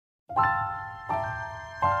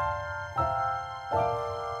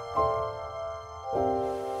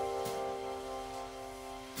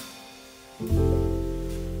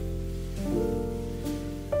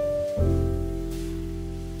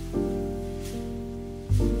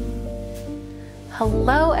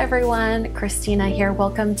Hello everyone, Christina here.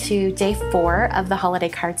 Welcome to day 4 of the holiday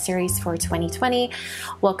card series for 2020.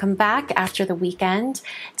 Welcome back after the weekend.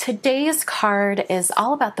 Today's card is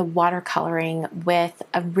all about the watercoloring with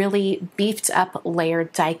a really beefed up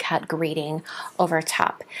layered die cut greeting over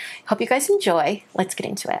top. Hope you guys enjoy. Let's get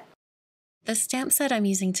into it. The stamp set I'm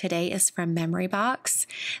using today is from Memory Box.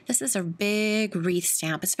 This is a big wreath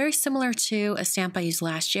stamp. It's very similar to a stamp I used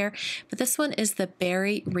last year, but this one is the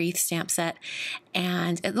Berry Wreath stamp set,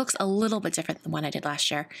 and it looks a little bit different than the one I did last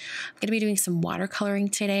year. I'm going to be doing some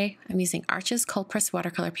watercoloring today. I'm using Arches cold press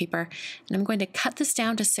watercolor paper, and I'm going to cut this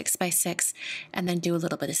down to 6x6 and then do a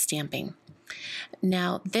little bit of stamping.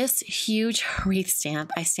 Now, this huge wreath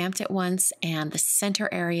stamp, I stamped it once and the center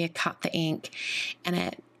area caught the ink and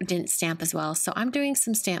it didn't stamp as well. So I'm doing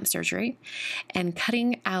some stamp surgery and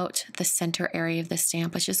cutting out the center area of the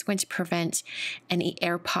stamp is just going to prevent any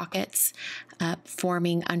air pockets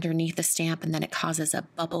forming underneath the stamp, and then it causes a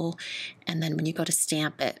bubble. And then when you go to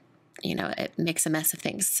stamp it, it makes a mess of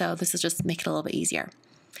things. So this is just make it a little bit easier.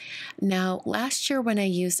 Now, last year when I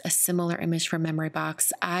used a similar image from Memory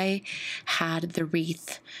Box, I had the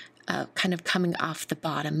wreath kind of coming off the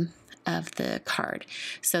bottom of the card.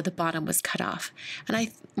 So the bottom was cut off. And I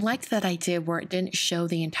liked that I did where it didn't show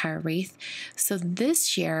the entire wreath. So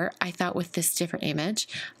this year, I thought with this different image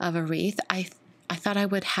of a wreath, I thought I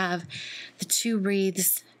would have the two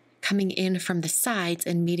wreaths coming in from the sides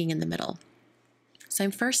and meeting in the middle. So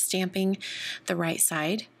I'm first stamping the right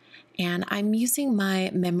side. And I'm using my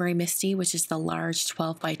Memory MISTI, which is the large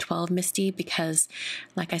 12x12 MISTI, because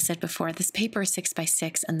like I said before, this paper is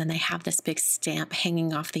 6x6, and then they have this big stamp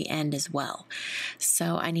hanging off the end as well.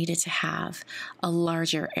 So I needed to have a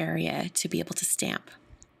larger area to be able to stamp.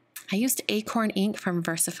 I used Acorn ink from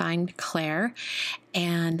VersaFine Claire,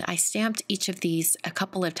 and I stamped each of these a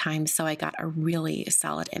couple of times so I got a really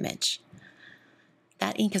solid image.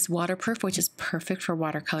 That ink is waterproof, which is perfect for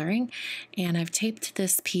watercoloring, and I've taped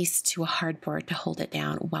this piece to a hardboard to hold it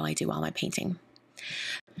down while I do all my painting.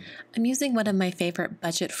 I'm using one of my favorite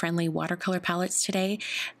budget-friendly watercolor palettes today.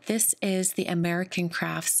 This is the American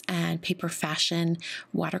Crafts and Paper Fashion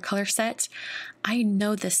watercolor set. I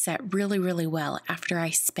know this set really, really well after I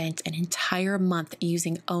spent an entire month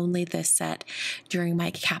using only this set during my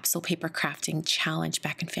capsule paper crafting challenge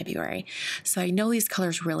back in February. So I know these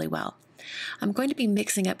colors really well. I'm going to be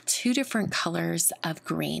mixing up 2 different colors of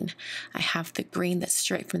green. I have the green that's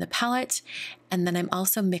straight from the palette, and then I'm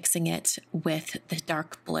also mixing it with the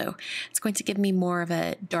dark blue. It's going to give me more of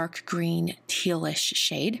a dark green tealish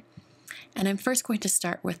shade. And I'm first going to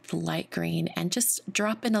start with the light green and just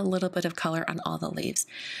drop in a little bit of color on all the leaves.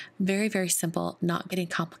 Very, very simple, not getting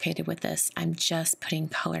complicated with this. I'm just putting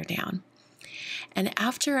color down. And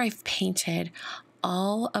after I've painted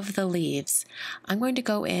all of the leaves, I'm going to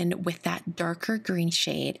go in with that darker green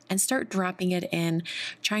shade and start dropping it in,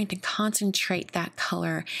 trying to concentrate that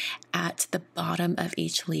color at the bottom of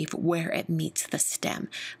each leaf where it meets the stem.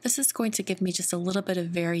 This is going to give me just a little bit of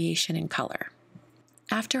variation in color.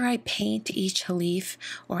 After I paint each leaf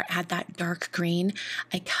or add that dark green,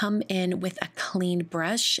 I come in with a clean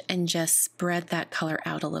brush and just spread that color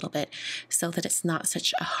out a little bit so that it's not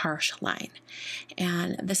such a harsh line.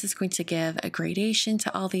 And this is going to give a gradation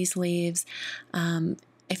to all these leaves.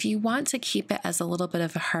 If you want to keep it as a little bit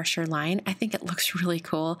of a harsher line, I think it looks really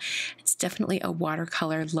cool. It's definitely a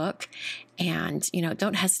watercolor look. And,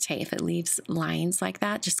 don't hesitate if it leaves lines like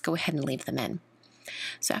that, just go ahead and leave them in.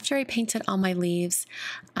 So after I painted all my leaves,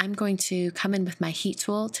 I'm going to come in with my heat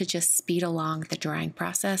tool to just speed along the drying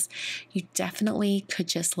process. You definitely could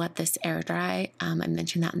just let this air dry. I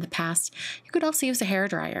mentioned that in the past. You could also use a hair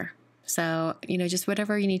dryer. So, just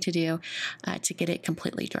whatever you need to do to get it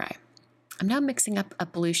completely dry. I'm now mixing up a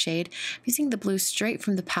blue shade. I'm using the blue straight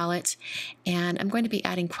from the palette, and I'm going to be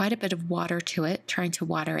adding quite a bit of water to it, trying to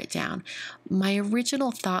water it down. My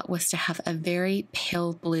original thought was to have a very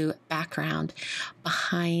pale blue background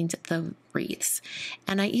behind the wreaths,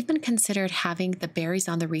 and I even considered having the berries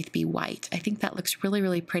on the wreath be white. I think that looks really,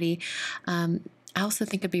 really pretty. I also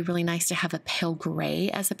think it'd be really nice to have a pale gray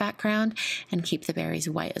as a background and keep the berries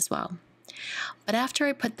white as well. But after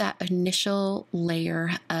I put that initial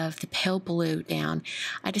layer of the pale blue down,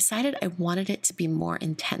 I decided I wanted it to be more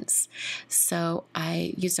intense. So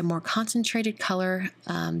I used a more concentrated color,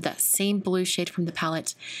 that same blue shade from the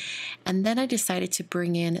palette, and then I decided to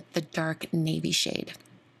bring in the dark navy shade.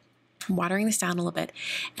 I'm watering this down a little bit,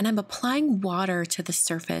 and I'm applying water to the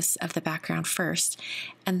surface of the background first,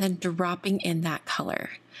 and then dropping in that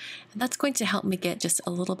color. And that's going to help me get just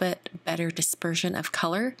a little bit better dispersion of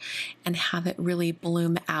color and have it really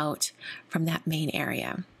bloom out from that main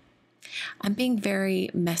area. I'm being very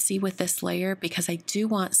messy with this layer because I do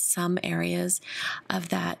want some areas of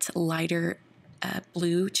that lighter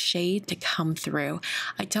blue shade to come through.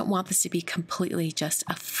 I don't want this to be completely just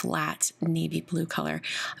a flat navy blue color.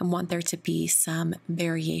 I want there to be some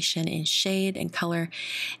variation in shade and color,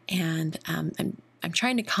 and I'm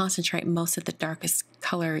trying to concentrate most of the darkest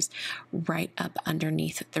colors right up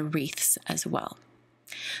underneath the wreaths as well.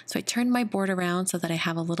 So I turned my board around so that I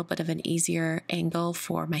have a little bit of an easier angle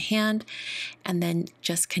for my hand, and then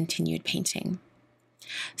just continued painting.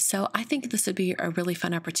 So I think this would be a really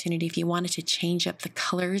fun opportunity if you wanted to change up the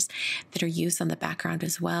colors that are used on the background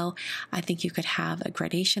as well. I think you could have a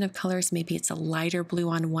gradation of colors. Maybe it's a lighter blue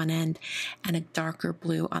on one end and a darker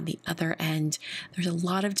blue on the other end. There's a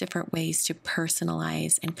lot of different ways to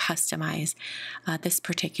personalize and customize this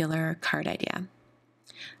particular card idea.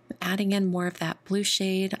 I'm adding in more of that blue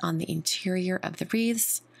shade on the interior of the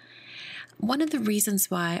wreaths. One of the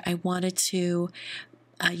reasons why I wanted to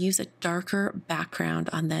use a darker background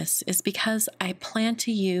on this is because I plan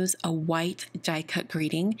to use a white die cut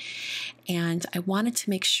greeting, and I wanted to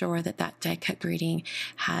make sure that that die cut greeting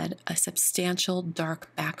had a substantial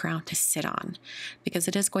dark background to sit on. Because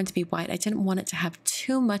it is going to be white, I didn't want it to have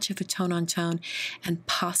too much of a tone on tone and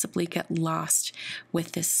possibly get lost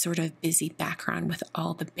with this sort of busy background with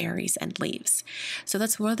all the berries and leaves. So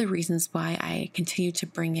that's one of the reasons why I continue to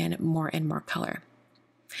bring in more and more color.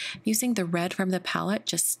 Using the red from the palette,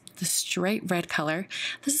 just the straight red color.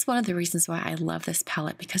 This is one of the reasons why I love this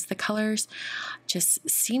palette, because the colors just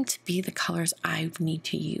seem to be the colors I need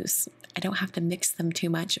to use. I don't have to mix them too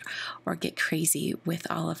much or get crazy with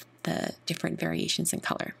all of the different variations in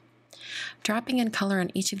color. Dropping in color on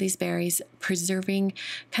each of these berries, preserving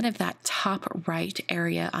kind of that top right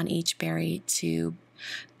area on each berry to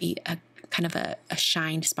be a kind of a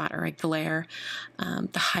shine spot or a glare,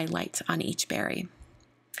 the highlight on each berry.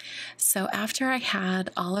 So after I had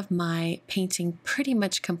all of my painting pretty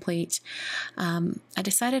much complete, I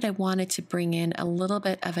decided I wanted to bring in a little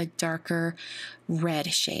bit of a darker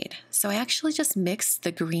red shade. So I actually just mixed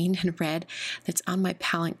the green and red that's on my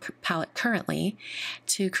palette currently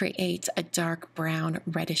to create a dark brown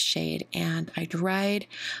reddish shade. And I dried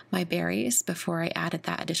my berries before I added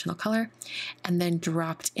that additional color, and then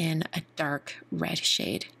dropped in a dark red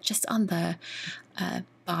shade just on the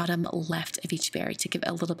bottom left of each berry to give it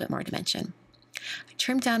a little bit more dimension. I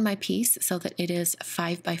trimmed down my piece so that it is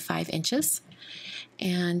 5 by 5 inches,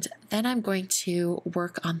 and then I'm going to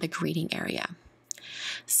work on the greeting area.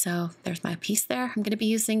 So there's my piece there. I'm going to be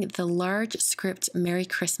using the large script Merry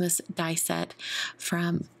Christmas die set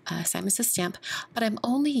from Simon Says Stamp, but I'm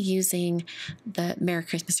only using the Merry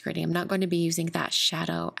Christmas greeting. I'm not going to be using that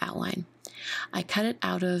shadow outline. I cut it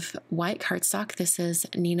out of white cardstock. This is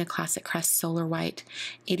Neenah Classic Crest Solar White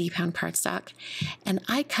 80-pound cardstock. And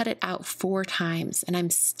I cut it out 4 times, and I'm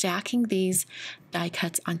stacking these die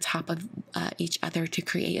cuts on top of each other to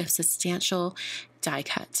create a substantial die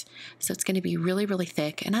cut. So it's going to be really, really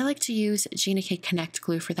thick. And I like to use Gina K Connect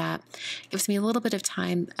glue for that. It gives me a little bit of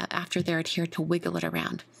time after they're adhered to wiggle it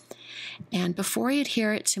around. And before I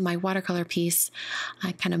adhere it to my watercolor piece,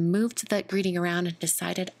 I kind of moved that greeting around and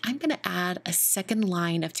decided I'm going to add a second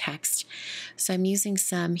line of text. So I'm using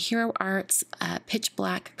some Hero Arts pitch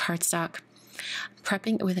black cardstock,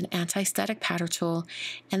 prepping it with an anti-static powder tool,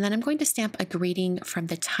 and then I'm going to stamp a greeting from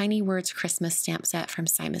the Tiny Words Christmas stamp set from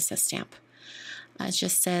Simon Says Stamp. It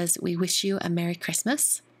just says, "We wish you a Merry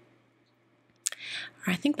Christmas."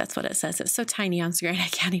 Or I think that's what it says. It's so tiny on screen I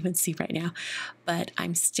can't even see right now. But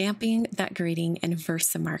I'm stamping that greeting in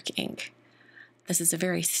Versamark ink. This is a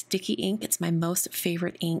very sticky ink. It's my most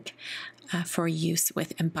favorite ink for use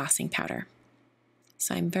with embossing powder.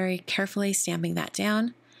 So I'm very carefully stamping that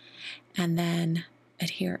down, and then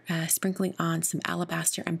sprinkling on some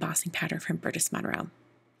alabaster embossing powder from Burgess Monroe.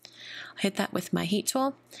 I'll hit that with my heat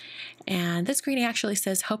tool, and this greeting actually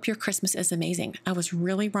says, "Hope your Christmas is amazing." I was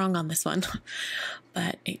really wrong on this one,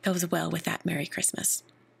 but it goes well with that Merry Christmas.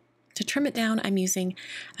 To trim it down, I'm using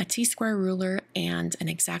a T-square ruler and an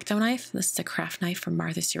X-Acto knife. This is a craft knife from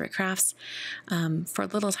Martha Stewart Crafts. For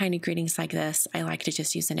little tiny greetings like this, I like to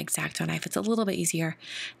just use an X-Acto knife. It's a little bit easier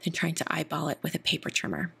than trying to eyeball it with a paper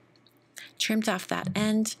trimmer. Trimmed off that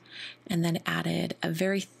end, and then added a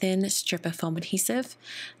very thin strip of foam adhesive.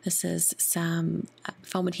 This is some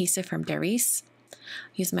foam adhesive from Wreaths.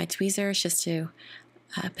 Use my tweezers just to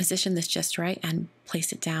position this just right and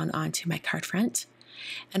place it down onto my card front.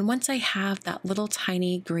 And once I have that little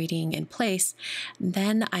tiny greeting in place,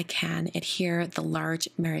 then I can adhere the large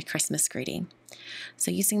Merry Christmas greeting.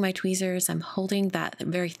 So using my tweezers, I'm holding that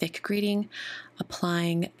very thick greeting,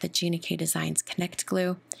 applying the Gina K Designs Connect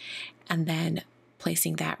glue, and then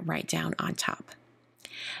placing that right down on top.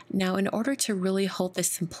 Now, in order to really hold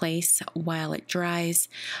this in place while it dries,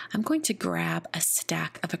 I'm going to grab a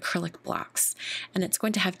stack of acrylic blocks, and it's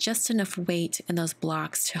going to have just enough weight in those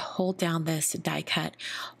blocks to hold down this die cut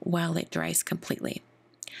while it dries completely.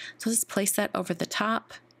 So just place that over the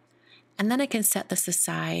top, and then I can set this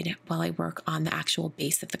aside while I work on the actual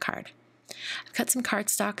base of the card. I've cut some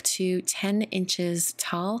cardstock to 10 inches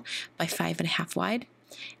tall by 5.5 wide,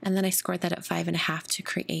 and then I scored that at 5.5 to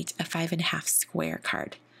create a 5.5 square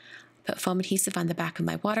card. Put foam adhesive on the back of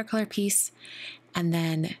my watercolor piece, and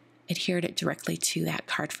then adhered it directly to that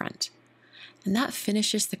card front. And that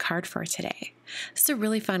finishes the card for today. This is a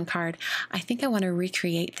really fun card. I think I want to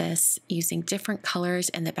recreate this using different colors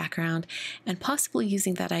in the background and possibly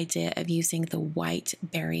using that idea of using the white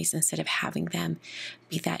berries instead of having them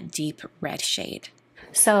be that deep red shade.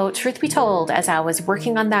 So truth be told, as I was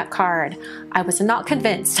working on that card, I was not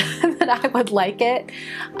convinced that I would like it,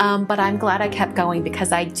 but I'm glad I kept going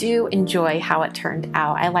because I do enjoy how it turned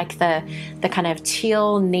out. I like the kind of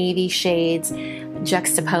teal navy shades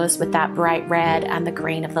juxtaposed with that bright red and the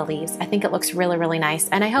green of the leaves. I think it looks really, really nice.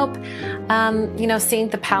 And I hope, seeing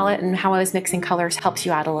the palette and how I was mixing colors helps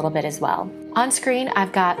you out a little bit as well. On screen,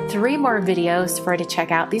 I've got 3 more videos for you to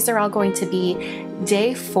check out. These are all going to be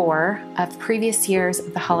day 4 of previous years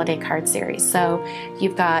of the holiday card series. So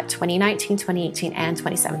you've got 2019, 2018, and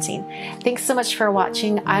 2017. Thanks so much for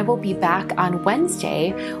watching. I will be back on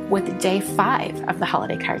Wednesday with day 5 of the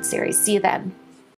holiday card series. See you then.